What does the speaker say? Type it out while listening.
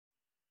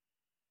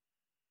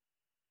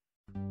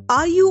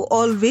Are you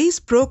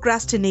always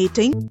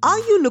procrastinating? Are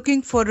you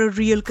looking for a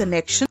real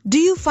connection? Do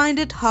you find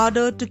it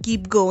harder to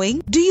keep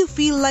going? Do you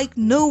feel like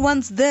no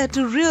one's there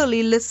to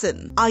really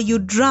listen? Are you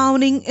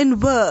drowning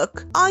in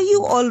work? Are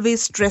you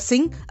always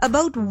stressing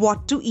about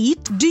what to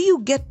eat? Do you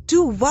get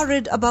too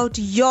worried about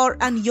your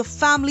and your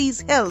family's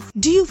health?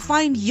 Do you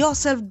find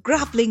yourself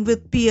grappling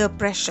with peer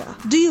pressure?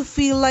 Do you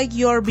feel like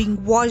you're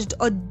being watched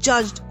or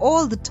judged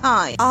all the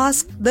time?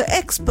 Ask the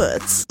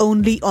experts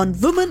only on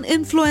Women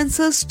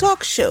Influencers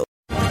Talk Show.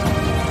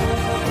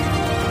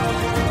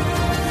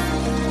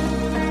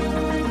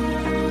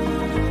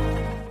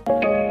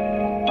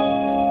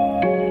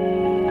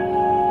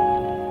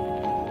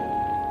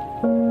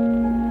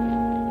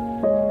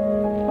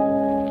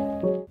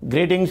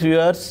 Greetings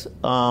viewers,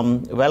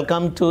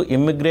 welcome to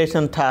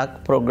Immigration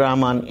Talk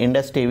program on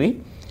Indus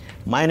TV.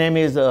 My name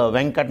is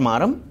VENKAT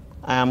MARAM.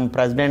 I am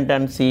President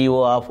and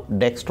CEO of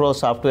Dextro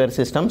Software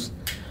Systems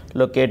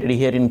located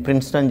here in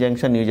Princeton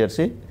Junction, New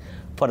Jersey.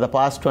 For the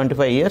past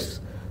 25 years,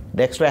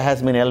 Dextro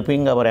has been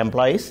helping our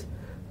employees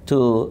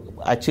to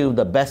achieve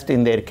the best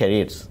in their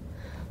careers.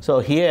 So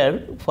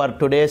here for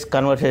today's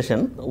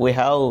conversation, we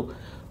have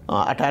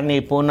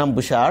attorney POONAM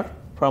BHUCHAR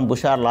from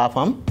BHUCHAR Law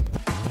Firm.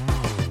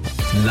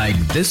 Like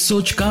this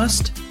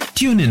Sochcast?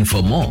 Tune in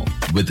for more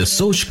with the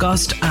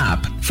Sochcast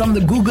app from the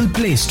Google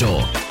Play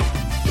Store.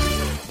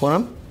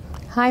 POONAM?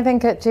 Hi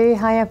Venkatji,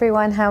 hi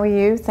everyone, how are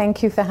you?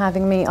 Thank you for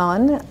having me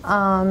on.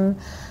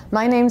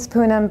 My name's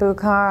POONAM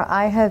BHUCHAR.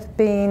 I have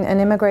been an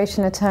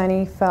immigration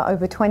attorney for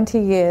over 20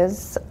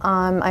 years.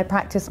 I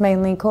practice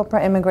mainly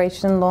corporate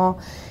immigration law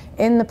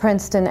in the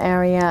Princeton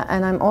area,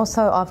 and I'm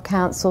also of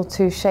counsel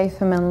to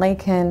Shafam and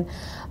Lakin,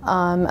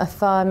 a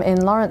firm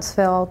in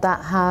Lawrenceville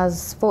that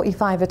has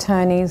 45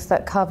 attorneys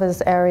that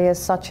covers areas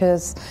such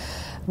as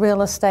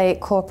real estate,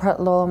 corporate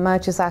law,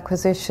 mergers,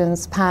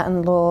 acquisitions,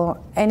 patent law,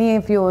 any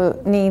of your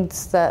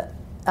needs that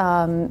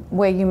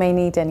where you may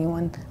need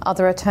anyone,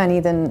 other attorney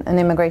than an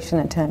immigration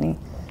attorney.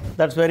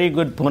 That's very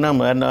good,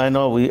 POONAM, and I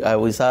know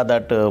we saw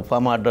that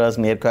firm address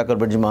near Quaker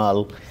Bridge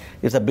Mall.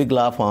 It's a big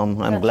law firm.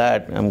 I'm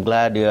glad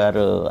you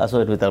are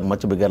associated with a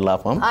much bigger law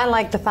firm. I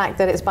like the fact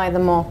that it's by the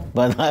mall.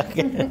 But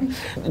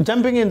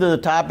jumping into the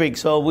topic,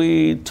 so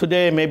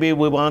today maybe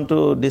we want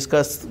to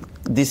discuss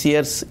this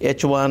year's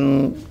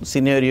H1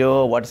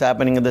 scenario, what's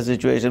happening in the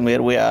situation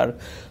where we are.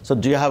 So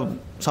do you have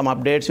some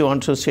updates you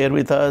want to share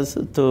with us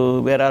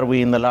to where are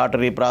we in the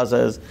lottery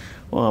process?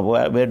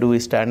 Where do we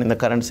stand in the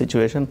current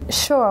situation?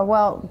 Sure.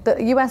 Well, the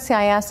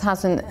USCIS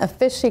hasn't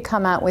officially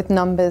come out with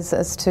numbers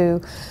as to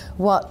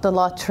what the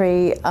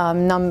lottery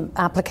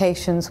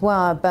applications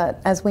were, but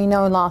as we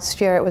know,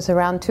 last year it was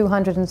around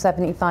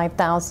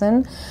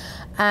 275,000.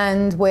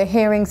 And we're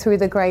hearing through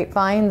the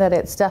grapevine that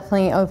it's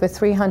definitely over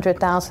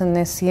 300,000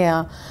 this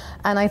year.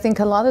 And I think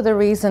a lot of the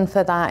reason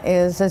for that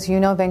is, as you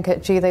know,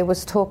 Venkatji, there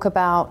was talk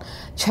about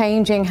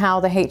changing how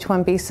the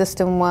H-1B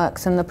system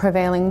works and the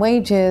prevailing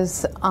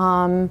wages.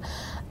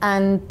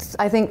 And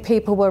I think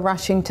people were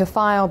rushing to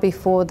file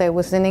before there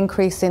was an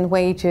increase in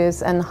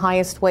wages and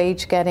highest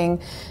wage getting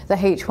the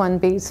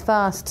H-1Bs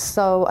first.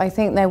 So I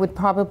think there would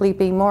probably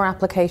be more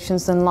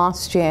applications than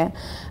last year.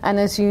 And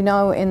as you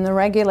know, in the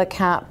regular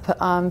cap,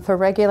 for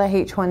regular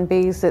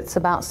H-1Bs,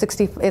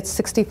 it's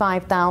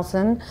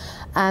 65,000,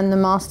 and the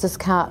master's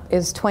cap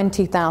is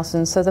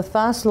 20,000. So the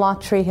first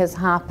lottery has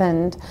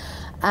happened,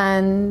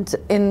 and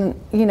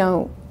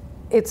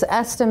it's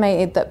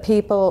estimated that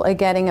people are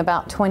getting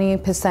about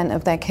 20%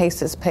 of their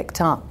cases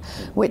picked up,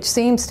 which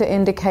seems to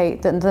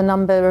indicate that the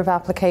number of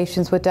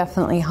applications were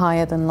definitely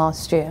higher than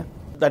last year.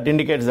 That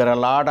indicates there are a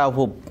lot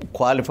of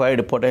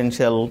qualified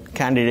potential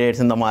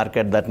candidates in the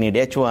market that need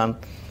H1,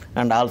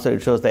 and also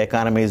it shows the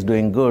economy is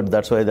doing good.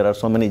 That's why there are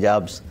so many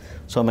jobs,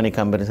 so many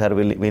companies are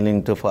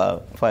willing to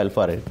file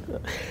for it.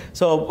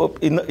 So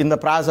in the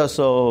process,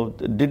 so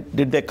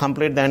did they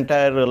complete the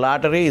entire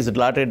lottery? Is the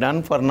lottery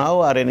done for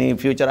now, or any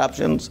future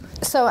options?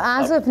 So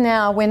as of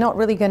now, we're not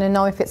really going to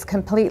know if it's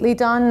completely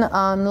done.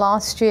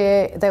 Last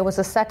year, there was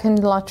a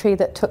second lottery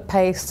that took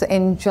place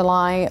in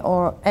July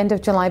or end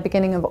of July,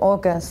 beginning of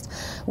August.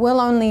 We'll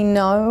only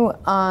know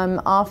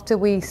after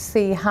we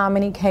see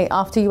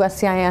after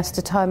USCIS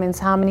determines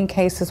how many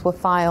cases were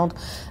filed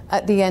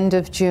at the end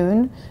of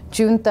June.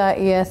 June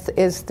 30th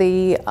is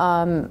the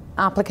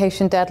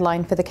application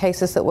deadline for the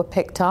cases that were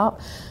picked up.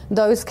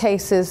 Those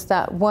cases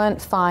that weren't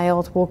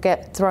filed will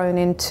get thrown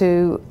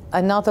into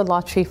another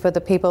lottery for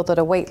the people that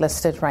are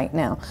waitlisted right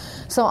now.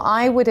 So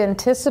I would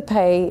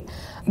anticipate,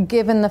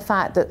 given the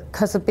fact that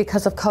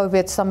because of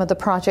COVID, some of the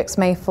projects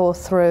may fall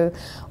through,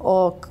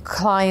 or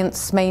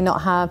clients may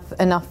not have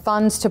enough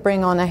funds to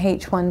bring on a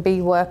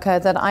H-1B worker,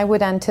 that I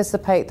would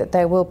anticipate that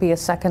there will be a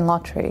second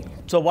lottery.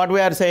 So what we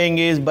are saying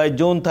is by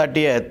June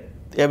 30th,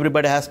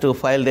 everybody has to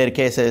file their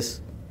cases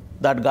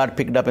that got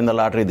picked up in the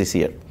lottery this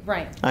year.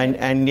 Right. And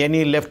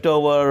any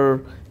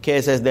leftover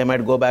cases, they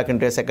might go back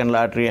into a second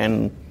lottery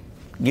and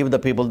give the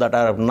people that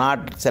are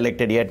not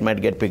selected yet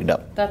might get picked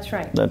up. That's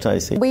right. That's how I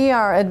see. We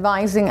are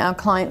advising our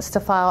clients to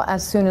file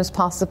as soon as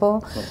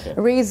possible. Okay.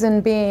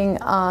 Reason being,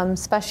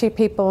 especially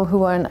people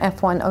who are in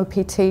F1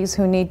 OPTs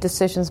who need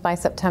decisions by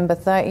September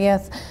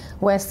 30th,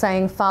 we're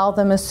saying file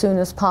them as soon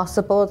as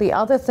possible. The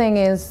other thing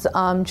is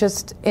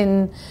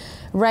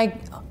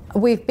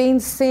we've been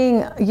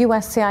seeing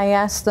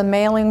USCIS, the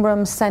mailing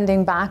room,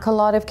 sending back a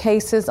lot of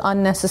cases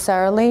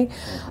unnecessarily,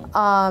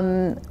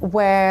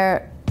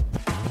 where...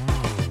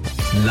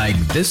 Like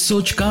this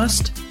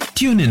Sochcast?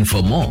 Tune in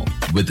for more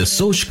with the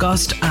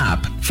Sochcast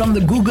app from the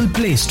Google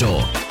Play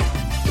Store.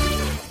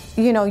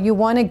 You know, you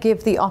want to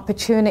give the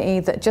opportunity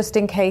that just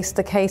in case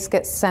the case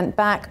gets sent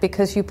back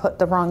because you put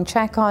the wrong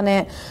check on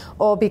it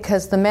or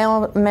because the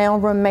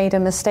mailroom made a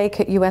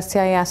mistake at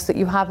USCIS, that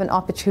you have an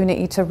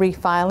opportunity to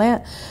refile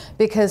it,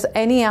 because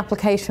any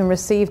application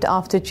received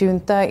after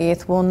June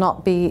 30th will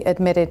not be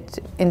admitted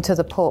into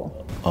the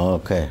pool.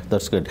 Okay,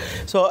 that's good.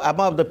 So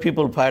above the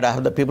people part,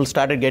 have the people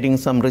started getting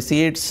some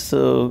receipts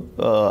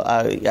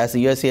as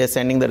the USCIS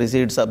sending the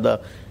receipts of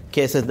the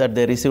cases that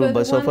they received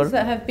by so far? The ones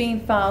that have been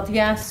filed,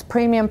 yes.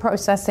 Premium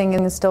processing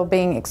is still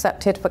being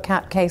accepted for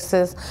CAP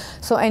cases.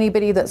 So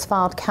anybody that's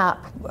filed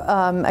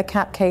a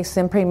CAP case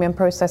in premium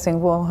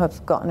processing will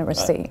have gotten a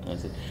receipt.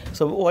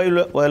 So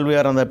while we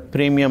are on the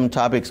premium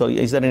topic, so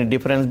is there any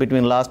difference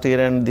between last year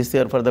and this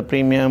year for the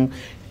premium?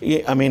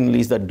 I mean,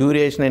 is the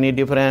duration any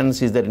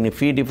difference? Is there any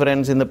fee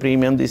difference in the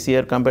premium this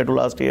year compared to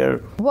last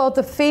year? Well,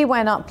 the fee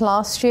went up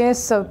last year,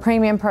 so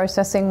premium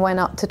processing went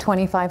up to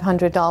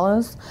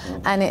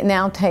 $2,500, and it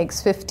now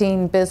takes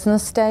 15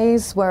 business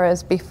days,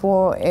 whereas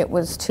before it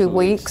was 2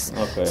 weeks.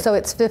 Okay. So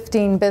it's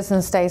 15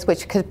 business days,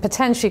 which could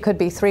potentially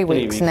be 3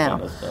 weeks now.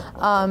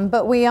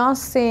 But we are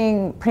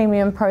seeing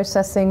premium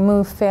processing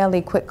move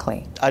fairly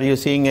quickly. Are you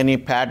seeing any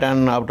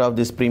pattern out of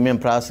this premium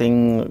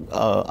processing?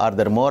 Are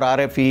there more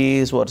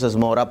RFEs versus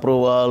more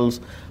approvals?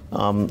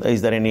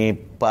 Is there any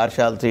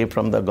partiality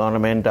from the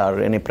government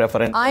or any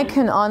preference? I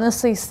can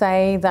honestly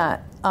say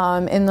that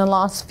in the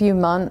last few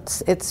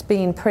months, it's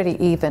been pretty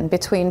even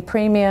between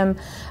premium.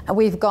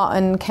 We've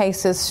gotten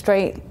cases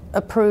straight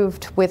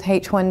approved with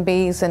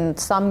H-1Bs and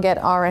some get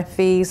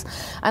RFEs.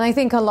 And I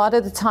think a lot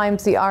of the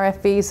times the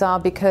RFEs are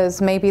because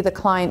maybe the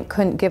client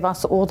couldn't give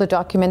us all the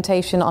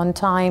documentation on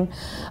time.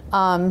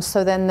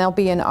 So then there'll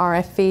be an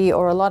RFE,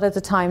 or a lot of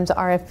the times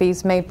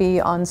RFEs may be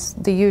on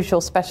the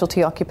usual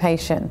specialty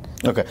occupation.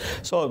 Okay.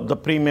 So the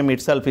premium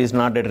itself is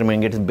not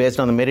determining. It is based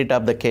on the merit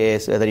of the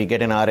case, whether you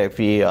get an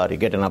RFE or you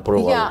get an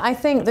approval. Yeah, I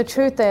think the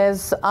truth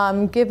is,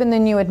 given the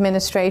new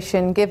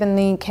administration, given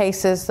the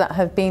cases that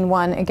have been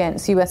won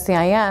against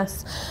USCIS,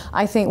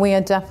 I think we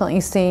are definitely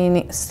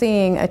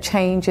seeing a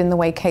change in the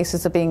way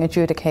cases are being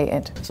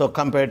adjudicated. So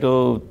compared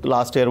to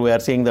last year, we are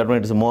seeing that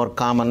it's a more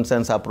common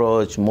sense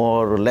approach,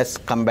 less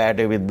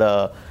combative with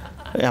the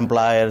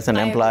employers and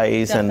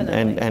employees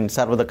and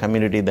serve the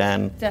community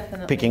than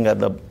picking up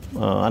the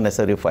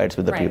unnecessary fights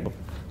with the people.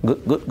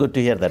 Good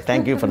to hear that.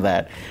 Thank you for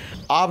that.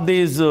 Of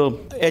these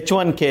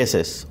H1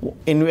 cases,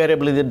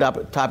 invariably the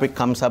topic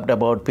comes up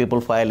about people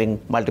filing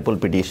multiple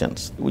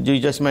petitions. You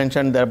just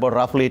mentioned that about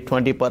roughly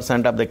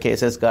 20% of the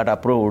cases got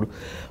approved.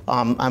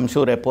 I'm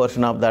sure a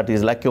portion of that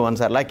is lucky ones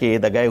are lucky.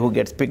 The guy who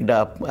gets picked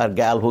up, or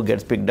gal who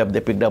gets picked up,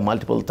 they picked up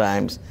multiple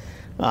times,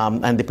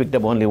 and they picked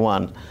up only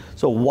one.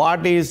 So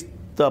what is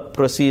the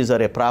procedure,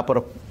 a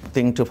proper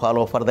thing to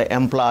follow for the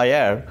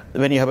employer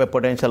when you have a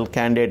potential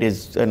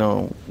candidate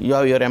you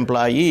have your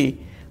employee,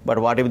 but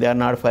what if they are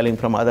not filing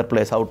from other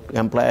place? How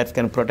employers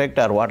can protect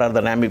her? What are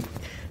the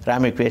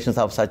ramifications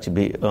of such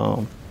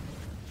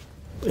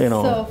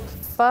So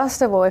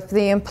first of all, if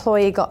the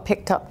employee got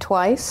picked up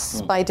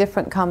twice by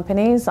different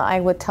companies,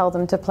 I would tell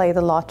them to play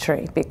the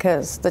lottery,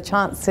 because the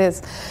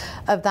chances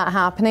of that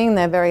happening,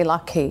 they're very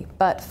lucky.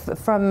 But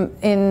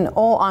in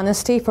all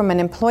honesty, from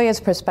an employer's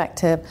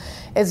perspective,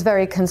 it's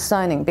very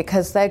concerning,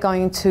 because they're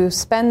going to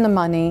spend the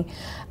money,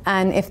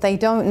 and if they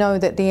don't know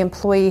that the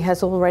employee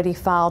has already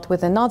filed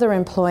with another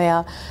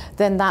employer,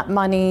 then that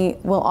money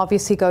will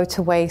obviously go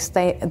to waste.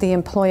 The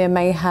employer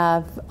may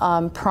have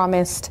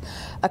promised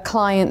a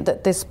client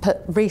that this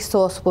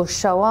resource will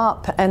show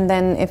up, and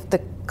then if the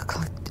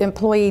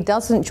employee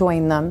doesn't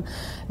join them,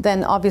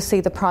 then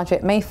obviously the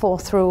project may fall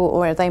through,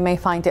 or they may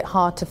find it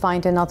hard to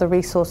find another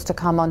resource to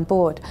come on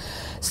board.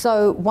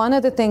 So one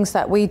of the things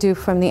that we do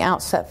from the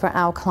outset for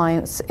our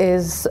clients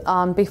is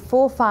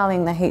before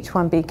filing the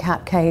H-1B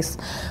CAP case,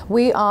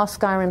 we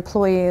ask our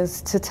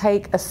employees to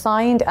take a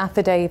signed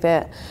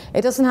affidavit.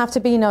 It doesn't have to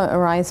be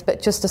notarized,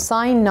 but just a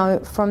signed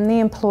note from the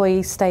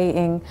employee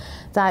stating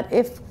that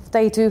if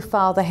they do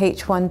file the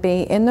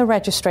H-1B in the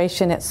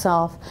registration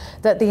itself,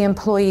 that the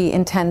employee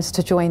intends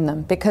to join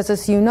them. Because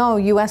as you know,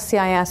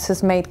 USCIS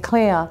has made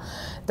clear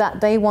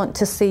that they want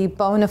to see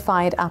bona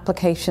fide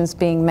applications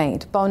being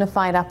made. Bona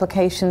fide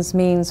applications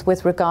means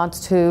with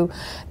regards to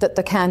that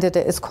the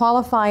candidate is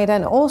qualified,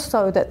 and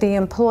also that the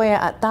employer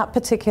at that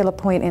particular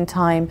point in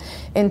time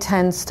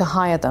intends to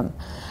hire them.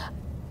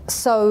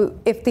 So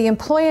if the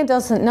employer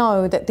doesn't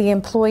know that the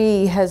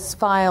employee has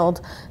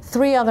filed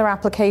 3 other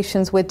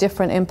applications with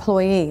different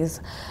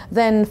employees,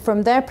 then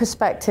from their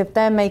perspective,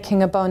 they're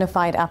making a bona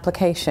fide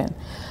application.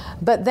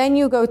 But then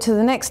you go to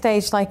the next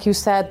stage, like you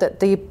said, that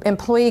the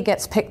employee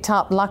gets picked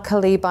up,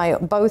 luckily, by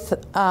both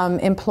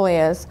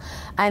employers,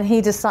 and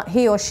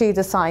he or she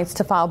decides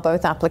to file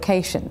both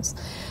applications.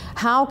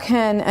 How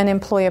can an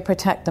employer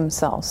protect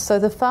themselves? So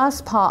the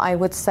first part, I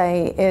would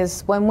say,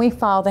 is when we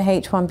file the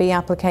H-1B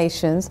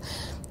applications,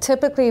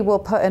 typically we'll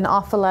put an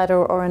offer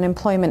letter or an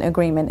employment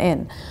agreement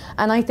in.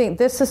 And I think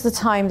this is the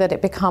time that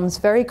it becomes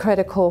very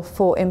critical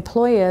for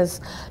employers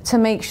to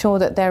make sure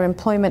that their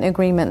employment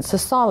agreements are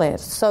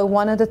solid. So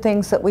one of the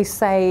things that we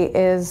say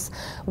is,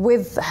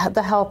 with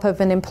the help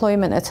of an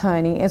employment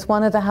attorney, is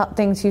one of the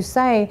things you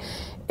say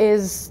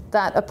is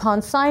that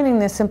upon signing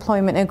this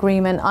employment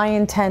agreement, I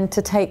intend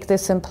to take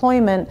this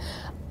employment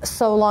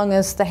so long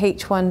as the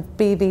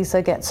H-1B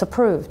visa gets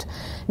approved.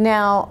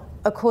 Now,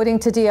 according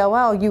to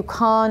DOL, you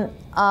can't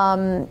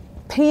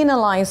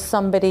penalize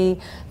somebody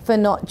for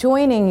not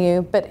joining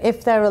you, but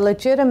if there are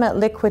legitimate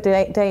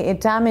liquidated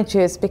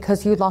damages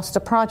because you lost a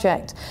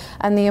project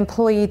and the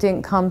employee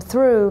didn't come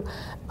through,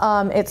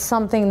 it's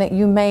something that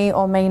you may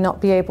or may not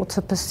be able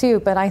to pursue.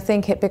 But I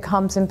think it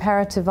becomes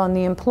imperative on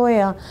the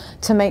employer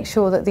to make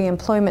sure that the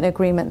employment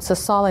agreements are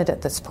solid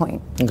at this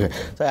point. Okay,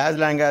 so as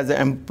long as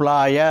the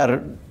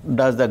employer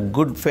does the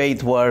good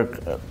faith work,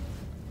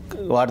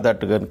 what that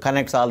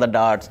connects all the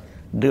dots,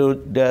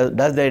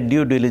 does their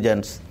due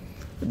diligence,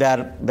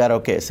 they're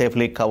okay,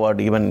 safely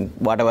covered, even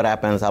whatever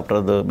happens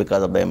after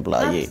because of the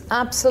employee.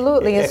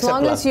 Absolutely, as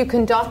long as you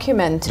can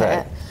document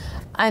it.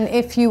 And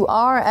if you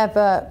are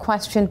ever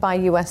questioned by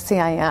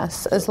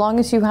USCIS, as long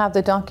as you have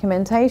the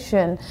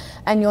documentation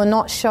and you're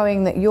not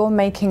showing that you're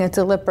making a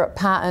deliberate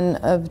pattern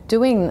of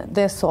doing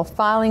this or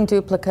filing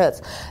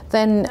duplicates,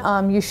 then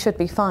you should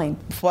be fine.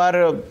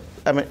 For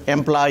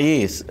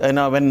employees,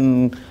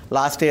 when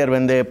last year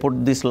when they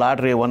put this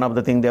lottery, one of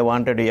the things they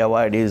wanted to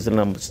avoid is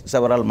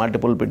several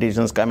multiple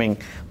petitions coming.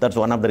 That's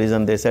one of the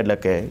reasons they said,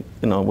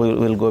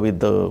 we'll go with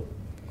the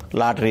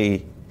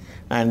lottery.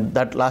 And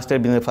that last year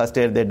being the first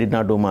year, they did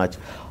not do much.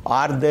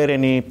 Are there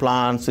any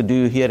plans? Do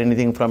you hear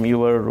anything from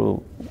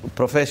your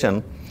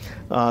profession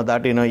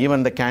that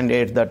even the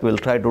candidates that will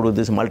try to do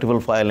these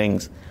multiple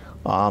filings?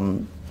 Are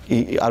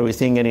we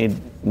seeing any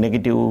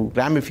negative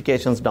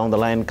ramifications down the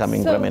line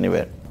coming from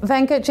anywhere?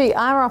 Venkatji,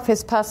 our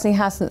office personally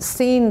hasn't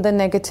seen the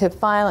negative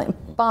filing,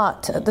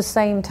 but at the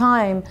same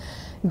time,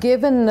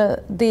 given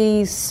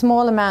the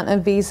small amount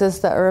of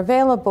visas that are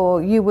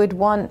available, you would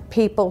want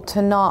people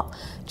to not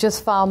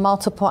just file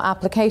multiple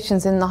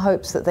applications in the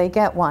hopes that they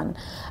get one.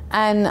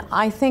 And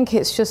I think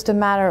it's just a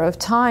matter of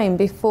time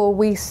before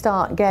we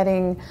start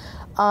getting,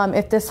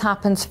 if this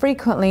happens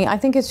frequently, I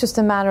think it's just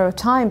a matter of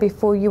time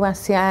before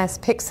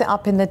USCIS picks it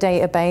up in the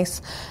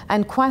database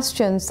and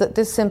questions that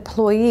this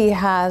employee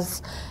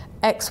has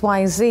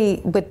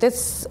XYZ with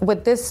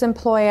this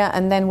employer,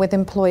 and then with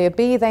employer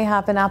B they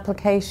have an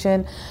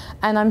application,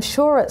 and I'm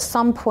sure at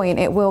some point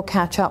it will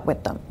catch up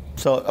with them.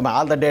 So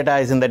all the data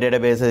is in the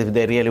database. If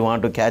they really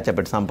want to catch up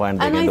at some point,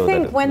 they can do that. And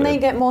I think when they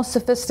get more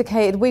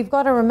sophisticated, we've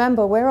got to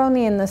remember we're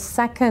only in the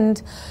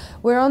second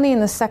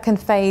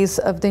phase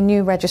of the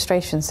new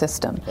registration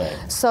system. Right.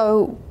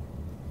 So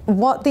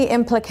what the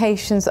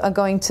implications are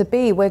going to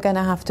be, we're going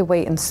to have to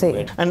wait and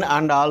see.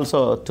 And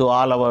also to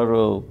all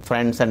our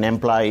friends and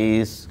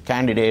employees,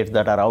 candidates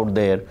that are out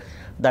there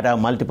that have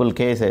multiple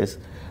cases,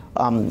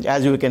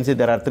 as you can see,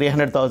 there are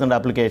 300,000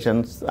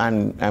 applications,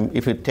 and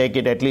if you take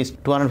it, at least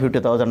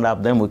 250,000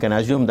 of them, we can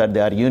assume that they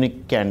are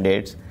unique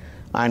candidates,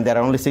 and there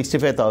are only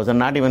 65,000,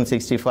 not even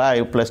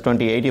 65, plus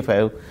 20,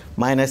 85,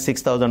 minus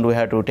 6,000 we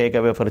have to take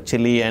away for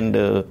Chile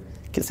and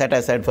set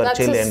aside for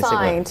Chile and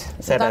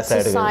That's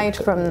aside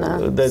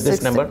from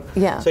this number.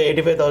 Yeah. So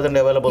 85,000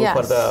 available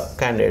for the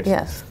candidates.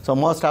 Yes. So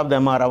most of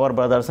them are our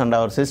brothers and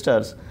our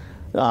sisters.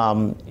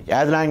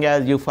 As long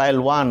as you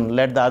file one,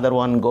 let the other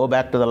one go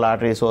back to the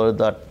lottery so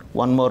that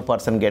one more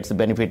person gets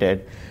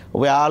benefited.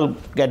 We all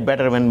get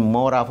better when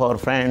more of our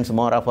friends,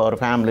 more of our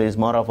families,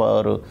 more of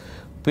our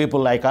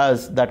people like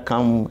us that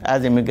come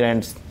as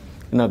immigrants,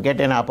 get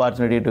an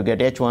opportunity to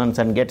get H-1s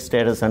and get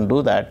status and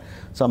do that.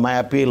 So my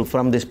appeal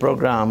from this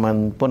program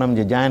and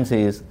POONAM Giants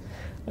is,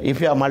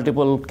 if you have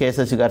multiple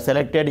cases you got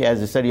selected,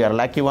 as you said, you are a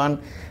lucky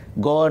one,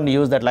 go and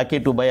use that lucky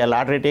to buy a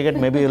lottery ticket.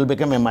 Maybe you'll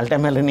become a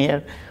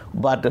multimillionaire,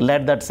 but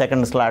let that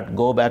second slot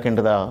go back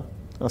into the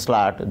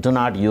slot. Do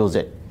not use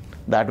it.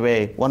 That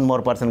way, one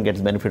more person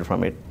gets benefit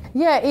from it.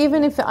 Yeah,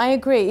 I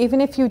agree,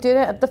 even if you did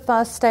it at the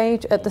first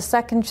stage, at the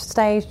second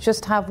stage,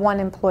 just have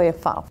one employer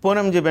file.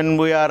 Poonam, when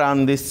we are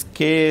on this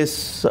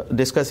case,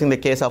 discussing the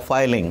case of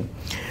filing,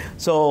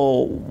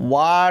 so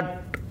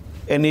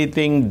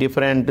anything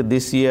different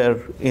this year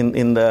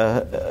in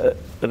the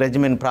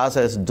regimen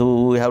process?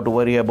 Do we have to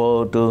worry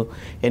about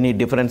any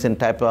difference in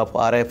type of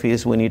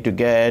RFEs we need to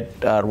get,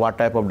 or what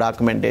type of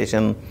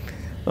documentation?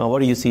 What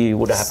do you see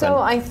would happen? So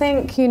I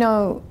think,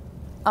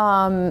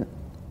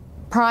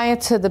 prior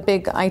to the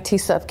big IT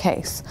serve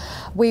case,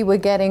 we were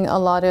getting a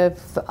lot of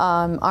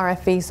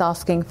RFEs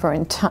asking for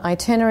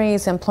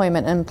itineraries,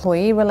 employment and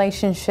employee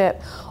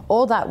relationship.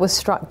 All that was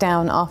struck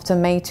down after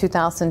May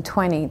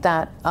 2020,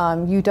 that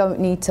you don't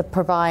need to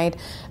provide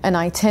an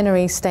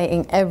itinerary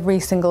stating every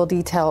single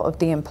detail of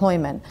the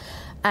employment.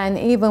 And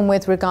even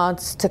with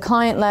regards to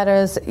client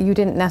letters, you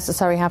didn't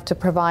necessarily have to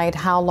provide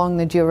how long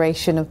the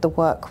duration of the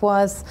work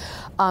was,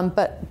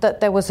 but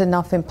that there was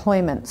enough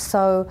employment.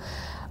 So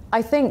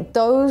I think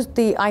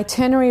the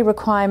itinerary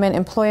requirement,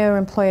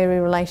 employer-employee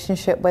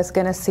relationship, was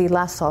going to see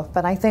less of.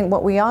 But I think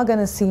what we are going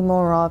to see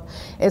more of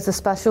is a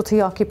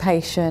specialty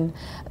occupation,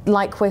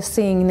 like we're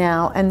seeing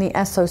now, and the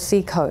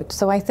SOC code.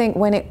 So I think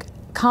when it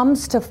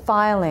comes to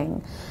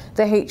filing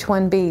the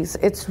H-1Bs,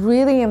 it's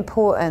really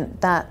important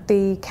that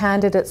the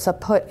candidates are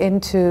put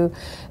into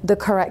the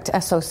correct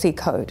SOC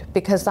code,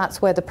 because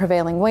that's where the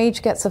prevailing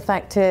wage gets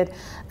affected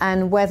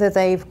and whether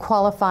they've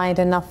qualified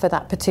enough for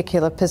that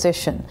particular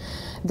position.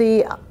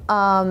 The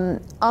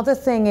other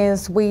thing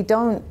is we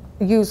don't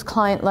use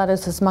client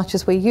letters as much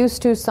as we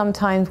used to.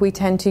 Sometimes we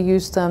tend to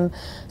use them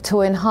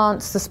to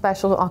enhance the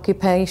special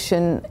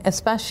occupation,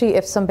 especially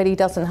if somebody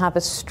doesn't have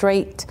a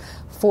straight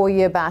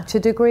 4-year bachelor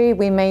degree.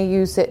 We may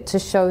use it to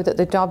show that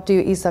the job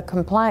duties are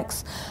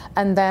complex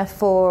and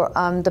therefore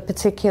the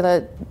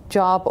particular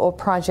job or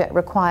project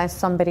requires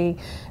somebody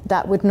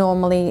that would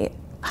normally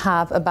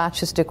have a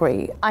bachelor's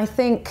degree. I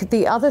think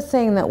the other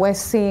thing that we're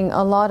seeing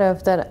a lot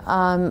of that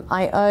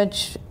I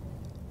urge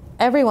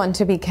everyone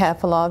to be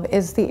careful of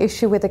is the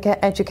issue with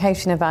the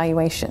education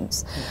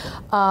evaluations.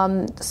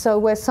 So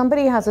where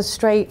somebody has a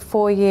straight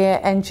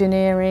 4-year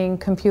engineering,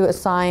 computer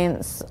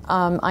science,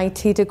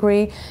 IT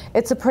degree,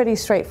 it's a pretty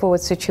straightforward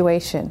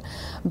situation.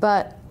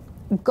 But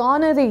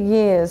gone are the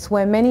years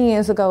where many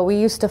years ago we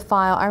used to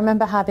file. I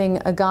remember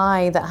having a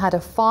guy that had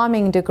a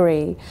farming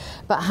degree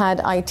but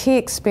had IT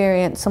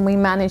experience, and we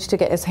managed to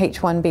get his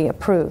H-1B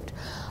approved.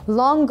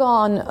 Long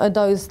gone are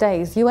those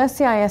days.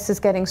 USCIS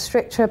is getting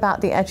stricter about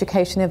the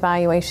education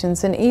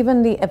evaluations, and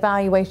even the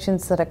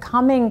evaluations that are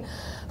coming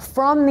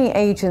from the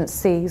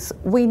agencies,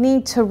 we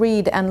need to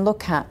read and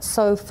look at.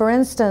 So, for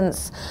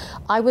instance,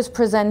 I was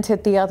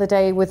presented the other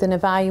day with an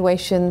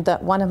evaluation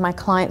that one of my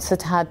clients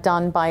had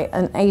done by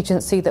an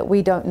agency that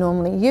we don't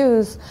normally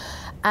use,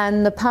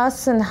 and the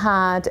person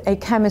had a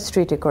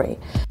chemistry degree.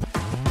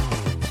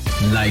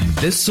 Like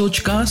this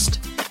Sochcast?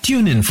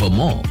 Tune in for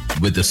more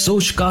with the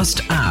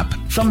Sochcast app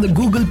from the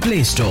Google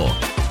Play Store.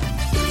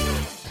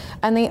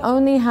 And they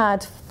only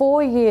had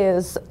 4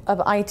 years of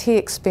IT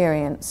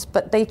experience,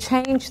 but they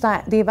changed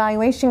that, the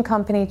evaluation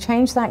company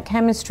changed that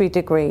chemistry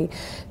degree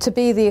to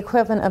be the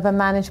equivalent of a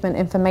management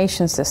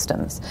information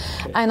systems.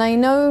 And I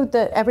know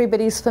that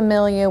everybody's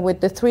familiar with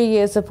the 3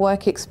 years of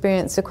work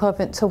experience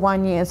equivalent to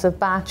 1 year of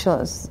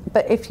bachelor's.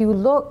 But if you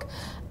look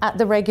at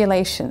the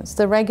regulations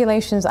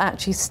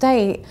actually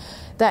state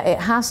that it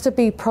has to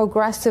be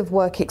progressive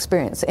work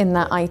experience in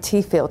that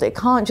IT field. It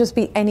can't just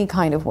be any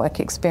kind of work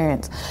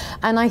experience.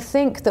 And I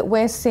think that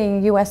we're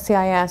seeing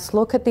USCIS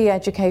look at the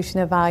education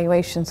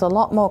evaluations a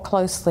lot more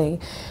closely,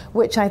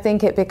 which I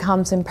think it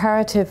becomes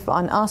imperative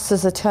on us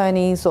as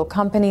attorneys or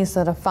companies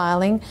that are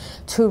filing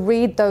to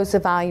read those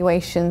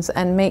evaluations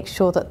and make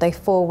sure that they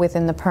fall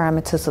within the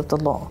parameters of the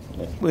law.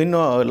 We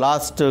know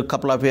last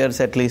couple of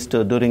years, at least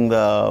during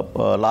the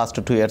last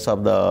 2 years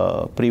of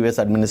the previous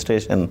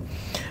administration,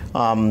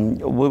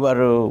 we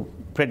were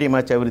pretty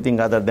much everything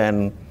other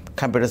than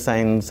computer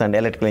science and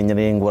electrical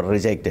engineering were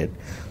rejected.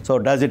 So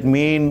does it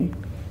mean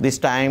this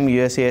time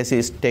USCIS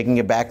is taking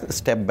a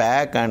step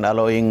back and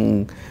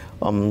allowing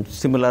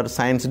similar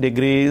science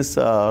degrees,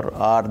 or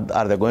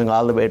are they going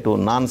all the way to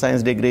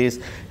non-science degrees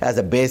as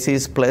a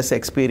basis plus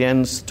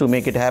experience to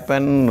make it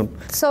happen?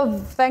 So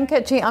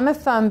Venkatji, I'm a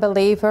firm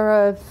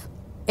believer of,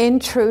 in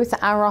truth,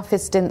 our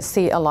office didn't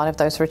see a lot of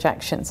those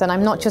rejections. And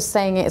I'm not just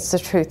saying it's the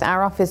truth.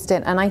 Our office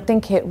didn't. And I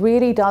think it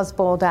really does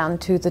boil down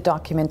to the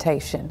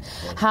documentation,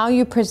 how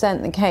you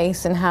present the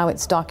case and how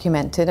it's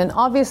documented. And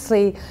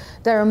obviously,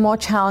 there are more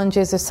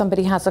challenges if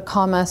somebody has a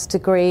commerce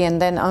degree and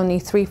then only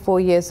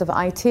 3-4 years of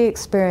IT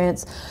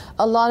experience.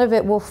 A lot of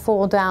it will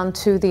fall down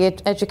to the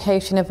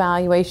education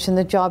evaluation,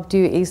 the job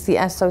duties, the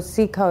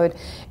SOC code.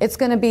 It's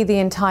going to be the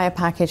entire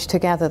package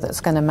together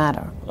that's going to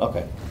matter.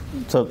 Okay.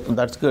 So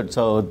that's good.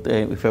 So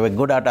if you have a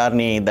good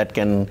attorney that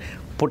can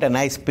put a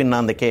nice spin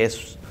on the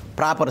case,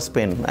 proper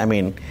spin, I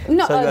mean,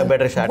 no, so you have a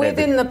better shot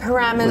within at the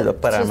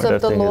parameters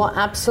of the law,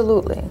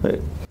 absolutely.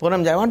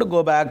 Poonam, I want to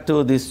go back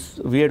to this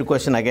weird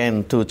question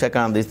again to check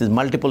on this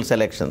multiple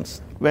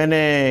selections. When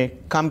a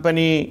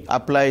company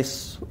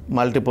applies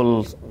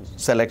multiple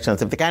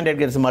selections, if the candidate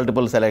gets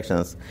multiple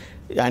selections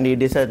and he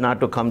decides not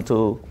to come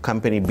to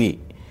company B,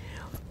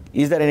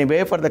 is there any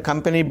way for the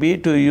company B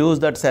to use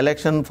that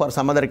selection for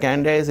some other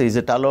candidates? Is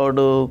it allowed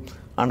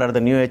under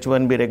the new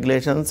H-1B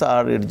regulations,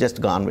 or it's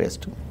just gone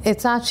waste?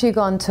 It's actually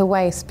gone to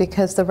waste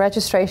because the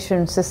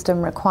registration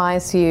system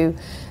requires you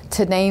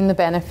to name the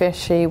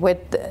beneficiary with,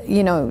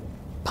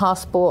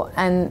 passport,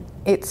 and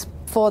it's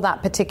for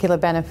that particular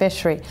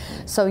beneficiary.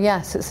 So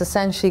yes, it's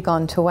essentially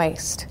gone to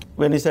waste.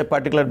 when you say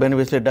particular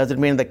beneficiary, does it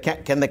mean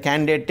can the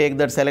candidate take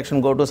that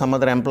selection, go to some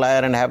other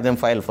employer and have them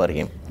file for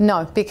him?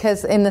 No,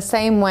 because in the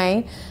same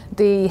way,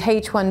 the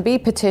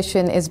H-1B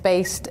petition is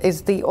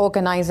the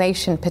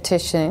organization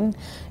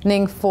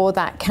petitioning for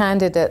that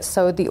candidate,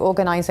 so the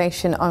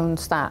organization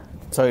owns that.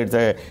 So it's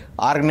the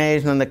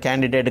organization and the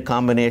candidate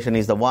combination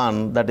is the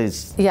one that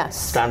is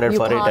standard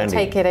for it. You can't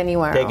take it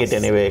anywhere else. Take it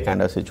anyway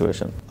kind of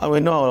situation.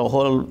 We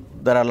know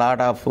there are a lot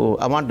of,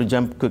 I want to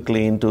jump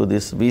quickly into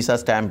this visa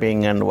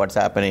stamping and what's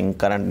happening,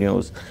 current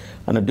news.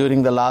 And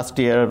during the last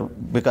year,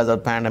 because of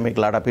the pandemic,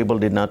 a lot of people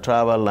did not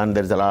travel and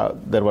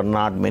there were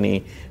not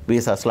many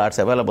visa slots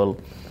available.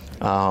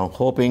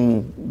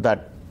 Hoping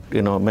that,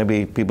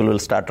 maybe people will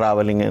start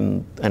traveling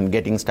and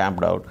getting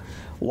stamped out.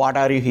 What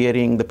are you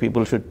hearing the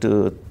people should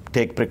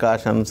take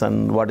precautions,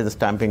 and what is the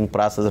stamping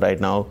process right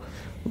now?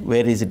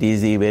 Where is it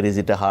easy? Where is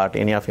it hard?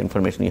 Any of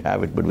information you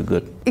have, it would be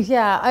good.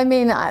 Yeah, I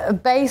mean,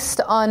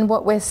 based on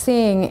what we're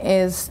seeing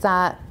is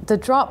that the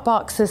drop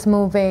box is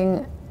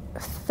moving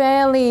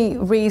fairly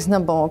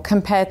reasonable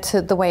compared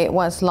to the way it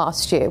was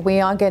last year.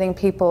 We are getting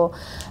people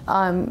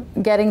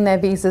getting their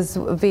visas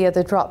via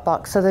the drop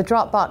box. So the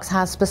drop box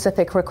has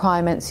specific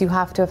requirements. You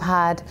have to have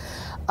had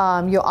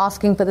you're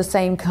asking for the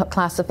same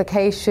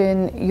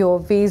classification. Your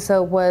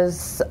visa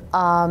was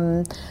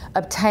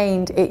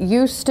obtained. It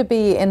used to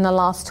be in the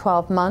last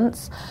 12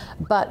 months,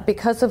 but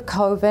because of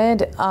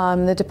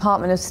COVID, the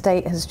Department of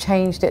State has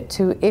changed it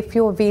to if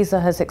your visa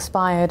has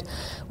expired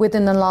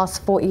within the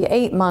last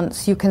 48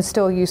 months, you can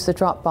still use the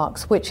drop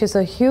box, which is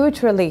a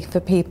huge relief for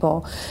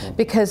people,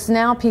 because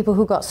now people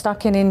who got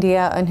stuck in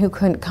India and who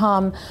couldn't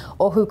come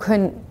or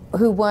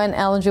who weren't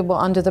eligible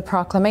under the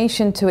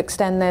proclamation to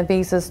extend their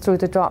visas through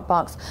the drop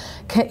box,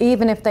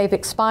 even if they've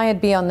expired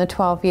beyond the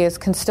 12 years,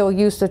 can still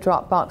use the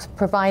drop box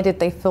provided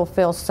they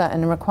fulfill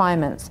certain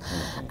requirements.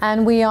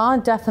 And we are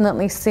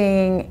definitely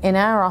seeing in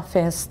our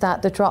office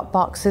that the drop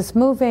box is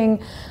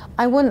moving,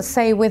 I wouldn't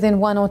say within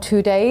 1 or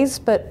 2 days,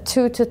 but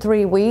 2 to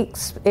 3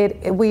 weeks,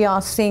 we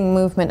are seeing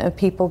movement of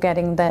people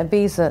getting their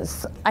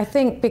visas. I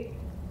think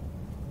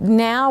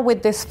now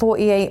with this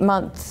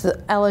 48-month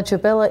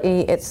eligibility,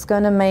 it's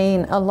going to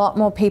mean a lot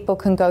more people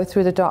can go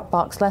through the drop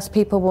box. Less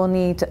people will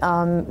need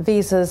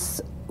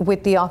visas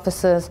with the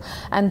officers,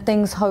 and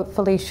things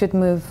hopefully should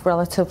move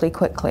relatively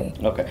quickly.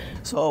 Okay.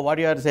 So what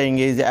you are saying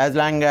is, as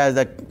long as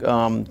the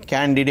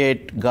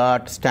candidate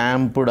got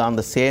stamped on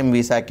the same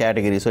visa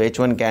category, so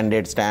H1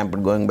 candidate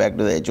stamped going back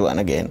to the H1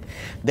 again,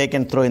 they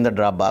can throw in the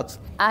drop box.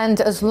 And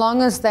as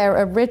long as their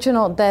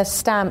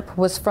stamp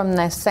was from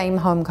their same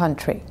home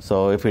country.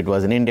 So if it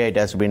was in India, it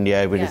has to be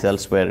India. If it is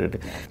elsewhere,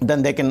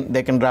 then they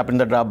can drop in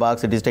the drop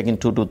box. It is taking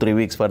 2 to 3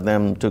 weeks for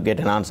them to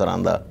get an answer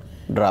on the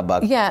drop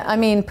box. Yeah, I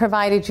mean,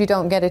 provided you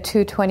don't get a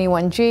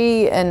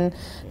 221G, and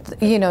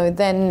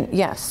then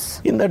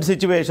yes. In that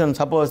situation,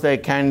 suppose the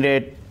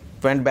candidate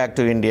went back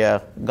to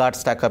India, got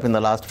stuck up in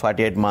the last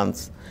 48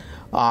 months.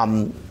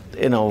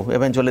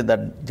 Eventually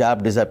that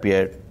job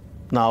disappeared.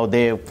 Now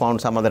they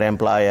found some other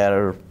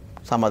employer,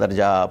 some other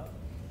job,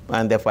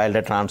 and they filed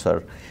a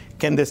transfer.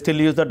 Can they still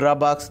use the drop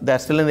box? They're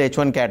still in the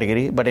H1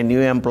 category, but a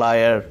new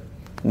employer,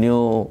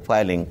 new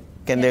filing.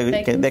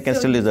 They can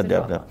still use the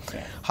drop box.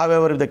 Yeah.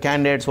 However, if the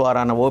candidates who are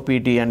on a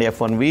OPT and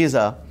F1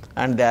 visa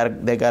and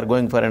they are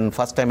going for a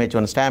first-time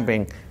H1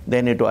 stamping,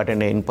 they need to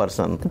attend in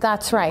person.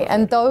 That's right,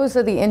 and those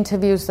are the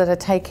interviews that are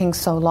taking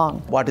so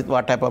long.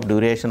 What type of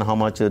duration, how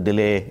much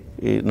delay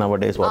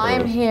nowadays?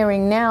 I'm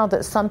hearing now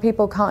that some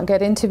people can't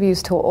get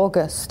interviews till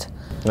August.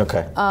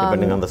 Okay,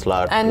 depending on the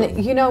slot. And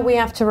we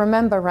have to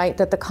remember, right,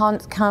 that the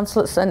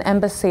consulates and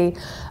embassy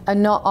are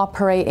not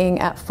operating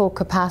at full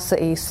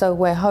capacity. So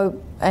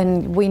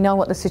we know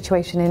what the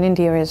situation in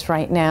India is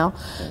right now.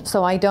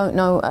 So I don't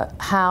know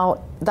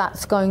how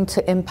that's going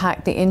to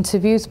impact the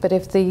interviews. But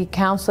if the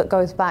consulate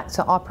goes back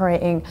to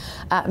operating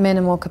at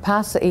minimal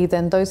capacity,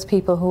 then those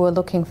people who are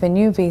looking for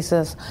new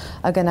visas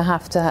are going to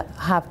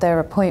have their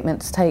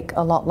appointments take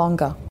a lot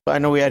longer. I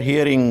know we are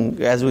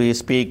hearing as we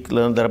speak,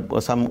 there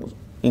are some,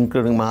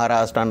 including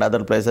Maharashtra and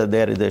other places,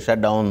 there is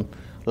a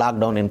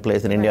lockdown in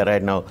place in India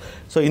right now.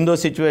 So in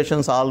those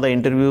situations, all the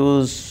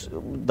interviews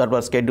that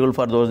were scheduled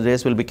for those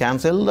days will be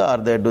cancelled, or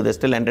do they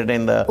still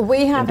entertain the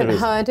We haven't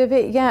interviews? Heard of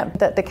it yet,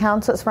 that the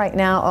consulates right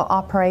now are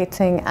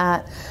operating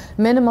at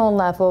minimal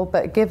level,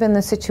 but given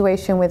the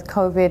situation with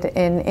COVID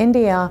in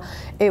India,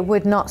 it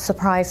would not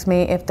surprise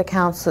me if the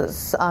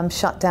consulates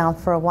shut down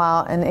for a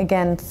while and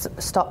again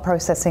stop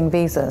processing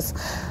visas.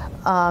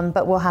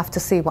 But we'll have to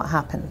see what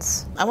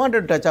happens. I want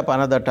to touch up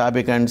another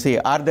topic and see,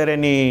 are there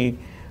any,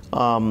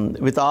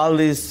 with all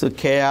this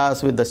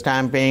chaos with the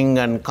stamping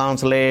and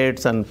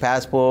consulates and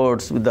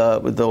passports, with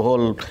the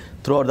whole,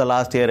 throughout the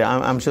last year,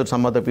 I'm sure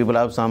some other people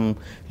have some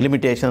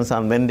limitations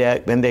on when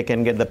they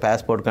can get the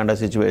passport kind of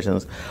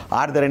situations.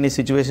 Are there any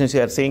situations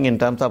you are seeing in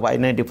terms of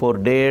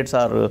I-94 dates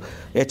or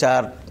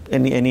HR?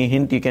 Any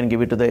hint you can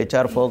give it to the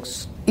HR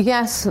folks?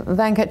 Yes,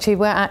 Venkatji,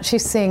 we're actually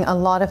seeing a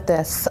lot of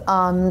this.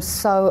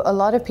 So a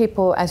lot of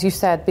people, as you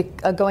said,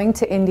 are going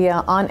to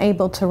India, aren't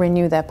able to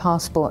renew their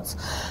passports,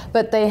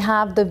 but they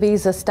have the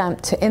visa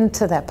stamped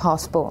into their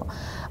passport.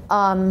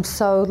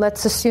 So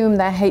let's assume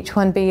their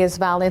H-1B is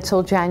valid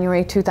till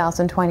January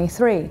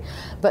 2023,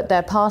 but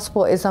their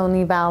passport is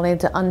only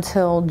valid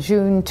until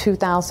June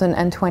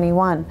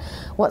 2021.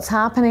 What's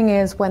happening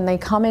is when they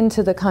come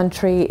into the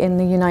country in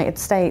the United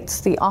States,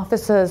 the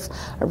officers,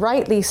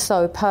 rightly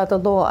so per the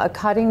law, are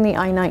cutting the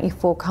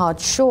I-94 card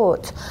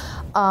short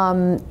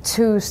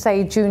to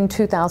say June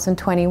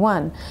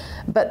 2021.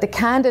 But the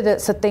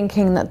candidates are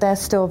thinking that they're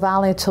still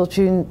valid till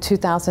June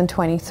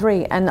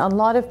 2023. And a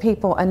lot of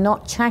people are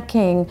not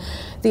checking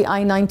the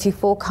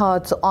I-94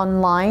 cards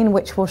online,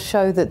 which will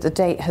show that the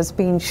date has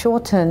been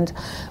shortened,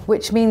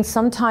 which means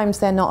sometimes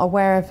they're not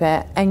aware of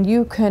it. And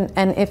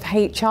if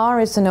HR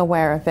isn't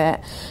aware of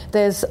it,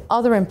 there's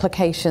other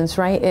implications,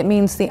 right? It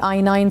means the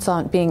I-9s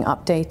aren't being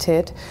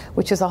updated,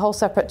 which is a whole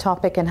separate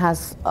topic and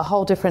has a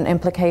whole different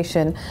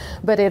implication.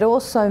 But it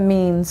also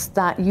means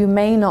that you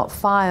may not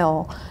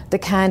file the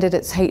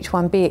candidate's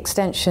H-1B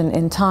extension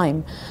in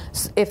time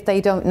if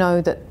they don't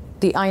know that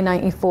the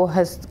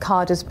I-94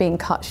 card is being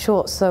cut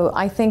short. So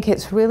I think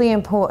it's really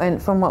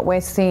important from what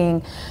we're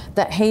seeing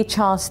that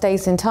HR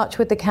stays in touch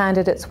with the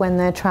candidates when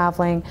they're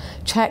traveling,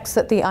 checks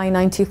at the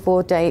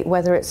I-94 date,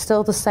 whether it's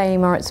still the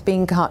same or it's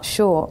being cut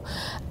short,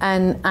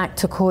 and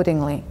act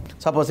accordingly.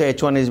 Suppose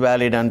H1 is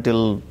valid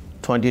until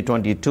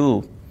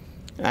 2022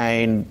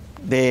 and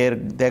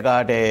they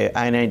got a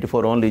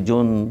I-94 only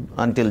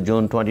until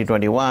June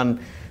 2021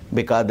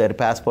 because their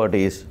passport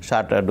is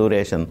shorter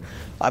duration.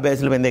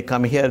 Obviously, when they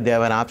come here, they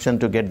have an option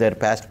to get their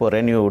passport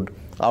renewed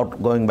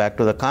going back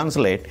to the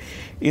consulate.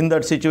 In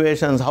that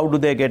situations, how do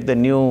they get the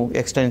new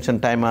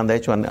extension time on the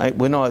H1?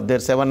 We know their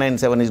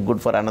 797 is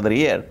good for another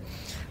year.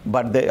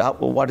 But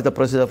what is the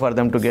procedure for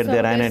them to get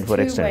their I-94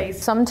 extended?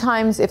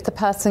 Sometimes if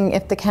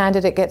the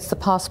candidate gets the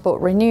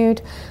passport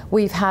renewed,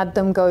 we've had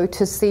them go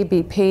to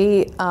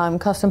CBP,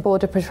 Custom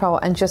Border Patrol,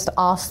 and just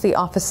ask the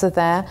officer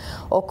there,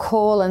 or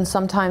call, and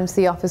sometimes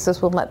the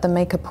officers will let them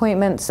make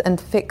appointments and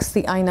fix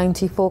the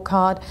I-94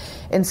 card.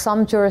 In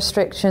some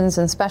jurisdictions,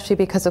 and especially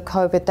because of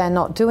COVID, they're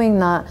not doing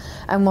that,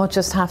 and we'll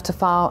just have to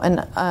file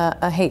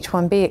a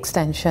H-1B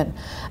extension.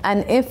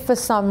 And if for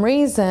some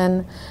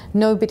reason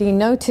nobody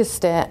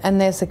noticed it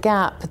and there's a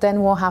gap,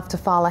 then we'll have to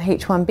file a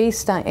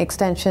H-1B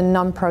extension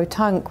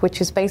non-pro-tunc,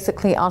 which is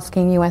basically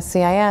asking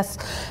USCIS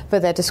for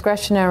their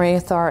discretionary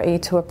authority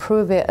to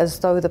approve it as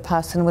though the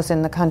person was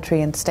in the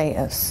country in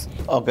status.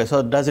 Okay,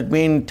 so does it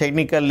mean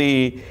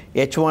technically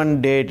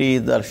H1 date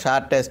is the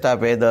shortest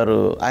of either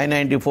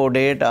I-94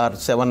 date or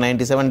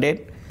 797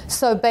 date?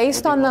 So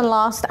based on the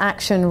last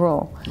action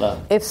rule,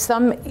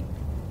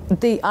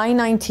 the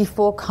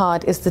I-94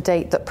 card is the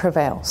date that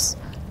prevails.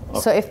 Okay.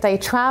 So if they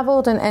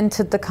traveled and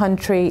entered the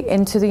country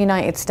into the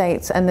United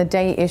States and the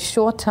date is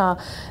shorter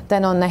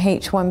than on the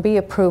H-1B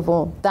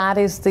approval, that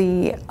is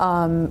the...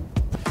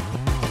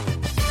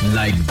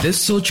 Like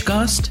this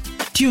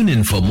Sochcast? Tune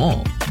in for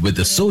more with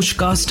the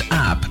Sochcast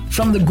app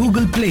from the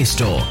Google Play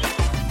Store.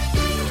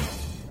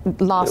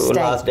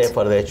 Last day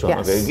for the H1.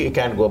 Yes. Okay. You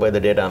can't go by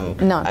the date on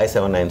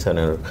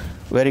I-797.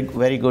 Very,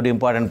 very good,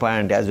 important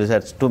point. As you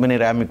said, too many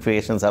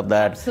ramifications of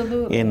that.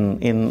 Absolutely.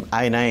 In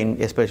I-9,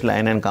 especially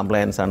I-9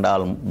 compliance and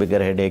all, bigger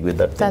headache with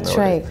that. That's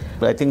right.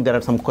 I think there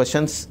are some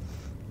questions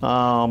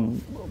from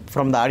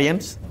the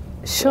audience.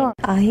 Sure.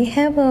 I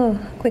have a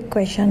quick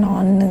question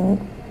on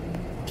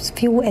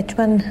few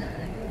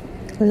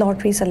H1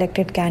 lottery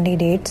selected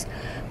candidates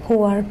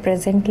who are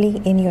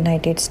presently in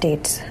United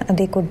States.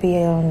 They could be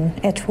on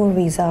H4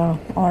 visa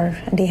or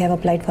they have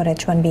applied for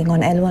H1 being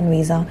on L1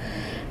 visa,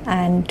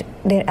 and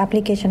their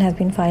application has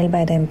been filed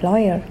by the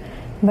employer,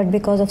 but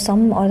because of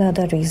some or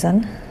other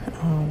reason,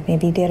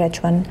 maybe their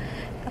H1,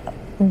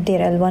 their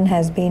L1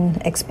 has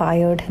been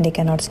expired, they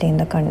cannot stay in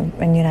the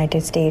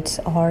United States,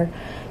 or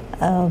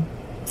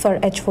for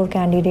H4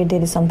 candidate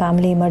there is some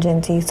family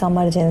emergency, some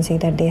urgency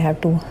that they have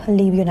to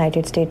leave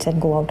United States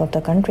and go out of the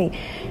country.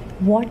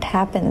 What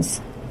happens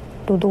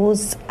to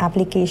those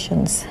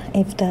applications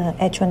if the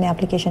H1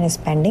 application is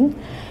pending,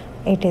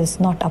 it is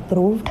not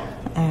approved,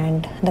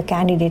 and the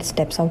candidate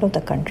steps out of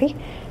the country?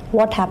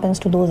 What happens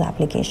to those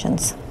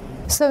applications?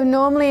 So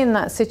normally in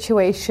that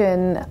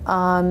situation,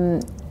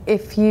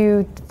 if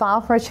you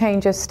file for a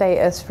change of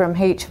status from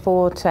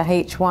H4 to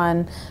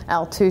H1,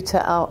 L2 to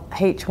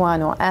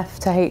H1, or F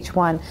to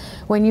H1,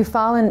 when you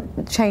file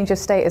a change of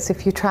status,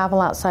 if you travel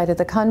outside of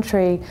the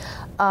country,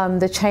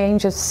 the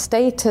change of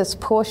status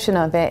portion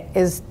of it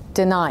is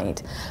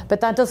denied.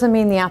 But that doesn't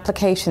mean the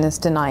application is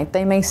denied.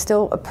 They may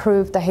still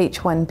approve the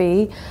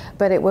H1B,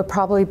 but it would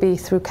probably be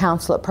through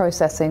consulate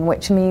processing,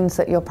 which means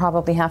that you'll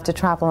probably have to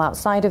travel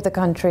outside of the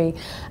country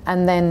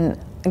and then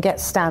get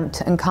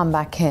stamped and come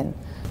back in.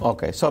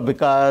 Okay, so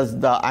because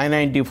the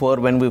I-94,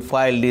 when we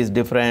filed is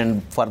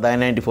different, for the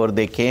I-94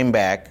 they came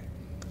back,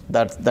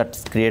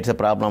 that creates a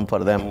problem for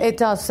them. It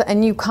does,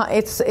 and you can't,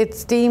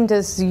 it's deemed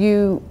as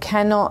you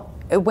cannot,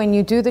 when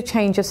you do the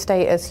change of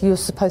status, you're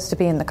supposed to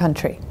be in the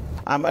country.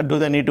 Do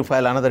they need to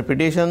file another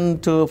petition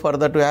for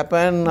that to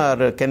happen,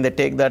 or can they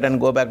take that and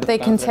go back to the They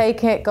can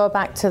take it, go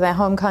back to their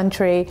home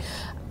country.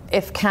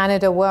 If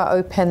Canada were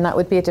open, that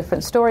would be a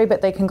different story,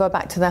 but they can go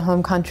back to their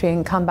home country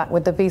and come back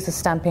with the visa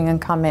stamping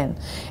and come in.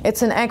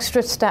 It's an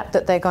extra step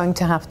that they're going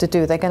to have to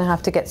do. They're going to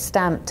have to get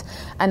stamped,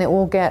 and it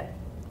will get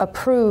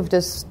approved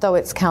as though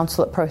it's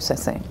consulate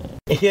processing.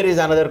 Here is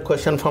another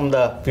question from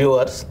the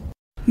viewers.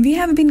 We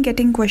have been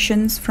getting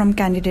questions from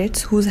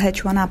candidates whose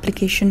H1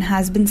 application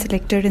has been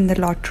selected in the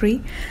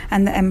lottery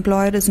and the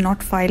employer is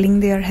not filing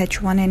their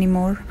H1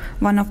 anymore.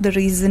 One of the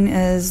reasons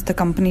is the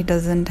company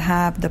doesn't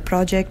have the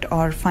project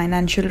or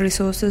financial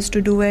resources to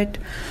do it.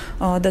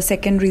 The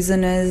second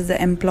reason is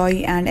the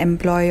employee and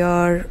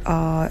employer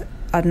are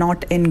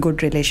not in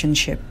good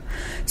relationship.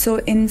 So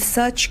in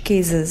such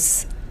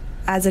cases,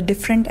 as a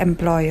different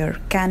employer,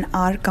 can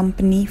our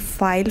company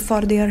file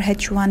for their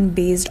H1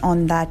 based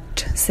on that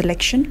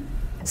selection?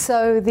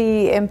 So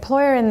the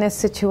employer in this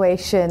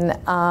situation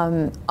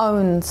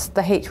owns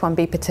the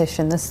H1B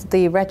petition.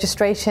 The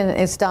registration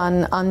is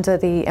done under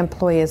the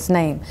employer's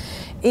name.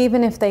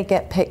 Even if they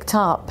get picked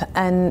up,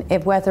 and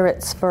whether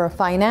it's for a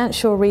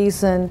financial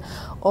reason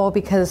or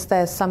because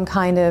there's some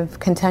kind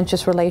of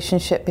contentious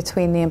relationship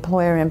between the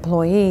employer and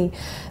employee,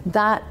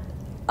 that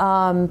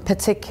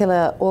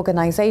particular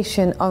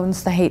organization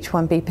owns the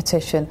H1B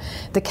petition.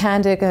 The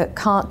candidate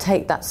can't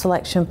take that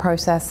selection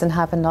process and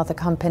have another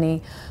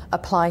company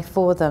apply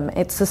for them.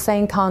 It's the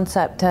same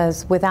concept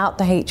as without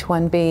the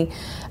H1B,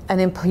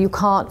 you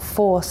can't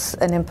force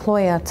an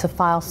employer to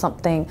file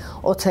something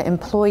or to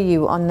employ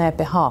you on their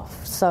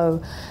behalf.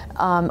 So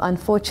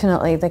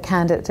unfortunately, the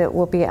candidate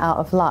will be out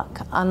of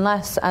luck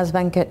unless, as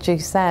Venkatji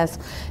says,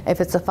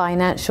 if it's a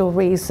financial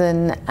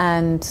reason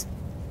and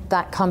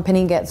that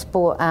company gets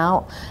bought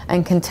out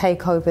and can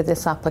take over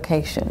this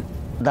application.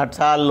 That's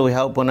all we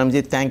have,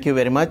 Poonamji. Thank you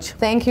very much.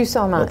 Thank you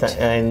so much.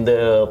 And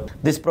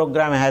this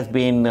program has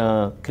been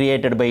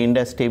created by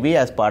Indus TV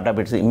as part of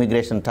its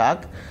Immigration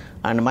Talk.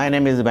 And my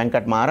name is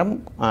Venkat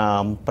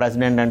Maram,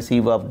 President and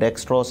CEO of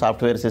Dextro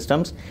Software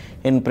Systems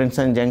in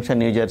Princeton Junction,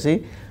 New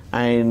Jersey.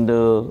 And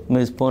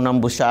Ms. Poonam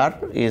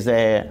BHUCHAR is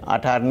an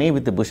attorney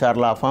with the BHUCHAR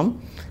Law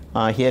Firm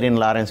here in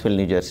Lawrenceville,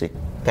 New Jersey.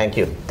 Thank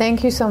you.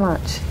 Thank you so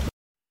much.